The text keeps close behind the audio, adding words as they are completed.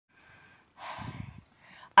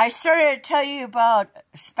I started to tell you about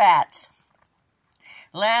Spatz.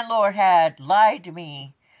 Landlord had lied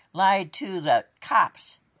to the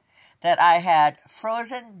cops, that I had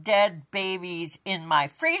frozen dead babies in my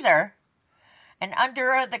freezer and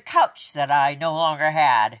under the couch that I no longer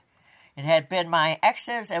had. It had been my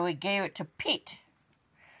ex's, and we gave it to Pete.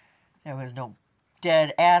 There was no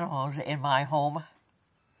dead animals in my home.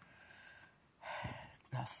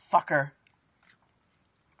 The fucker.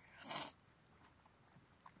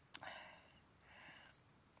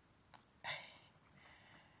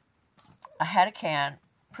 I had a can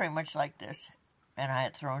pretty much like this, and I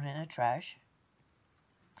had thrown it in the trash.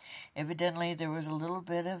 Evidently, there was a little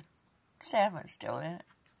bit of salmon still in it.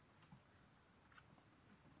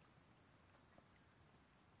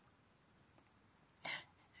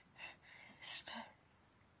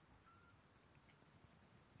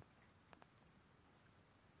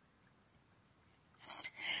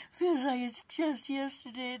 Feels like it's just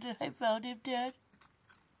yesterday that I found him dead.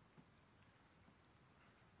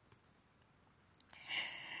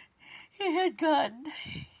 He had gotten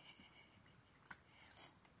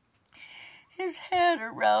his hand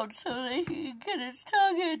around so that he could get his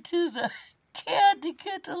tongue into the can to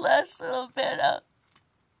get the last little bit out.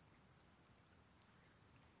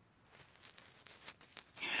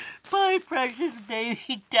 My precious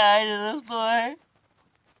baby died on the floor.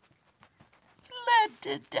 Bled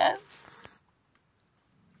to death.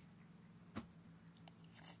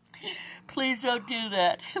 Please don't do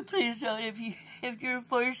that. Please don't. If you're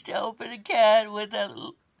forced to open a can with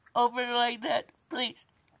a opener like that, please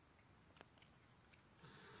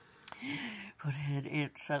put it in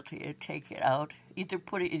something and take it out. Either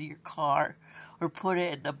put it in your car or put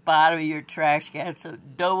it in the bottom of your trash can so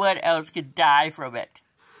no one else can die from it.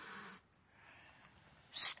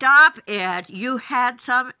 Stop it. You had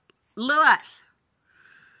some, Lewis.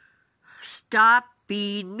 Stop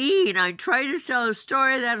being mean. I'm trying to tell a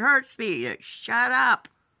story that hurts me. Shut up.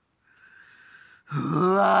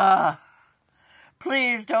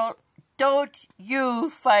 Please don't you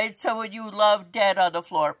find someone you love dead on the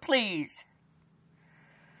floor. Please.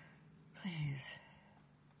 Please.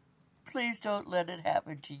 Please don't let it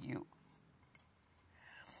happen to you.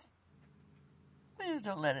 Please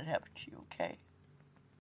don't let it happen to you, okay?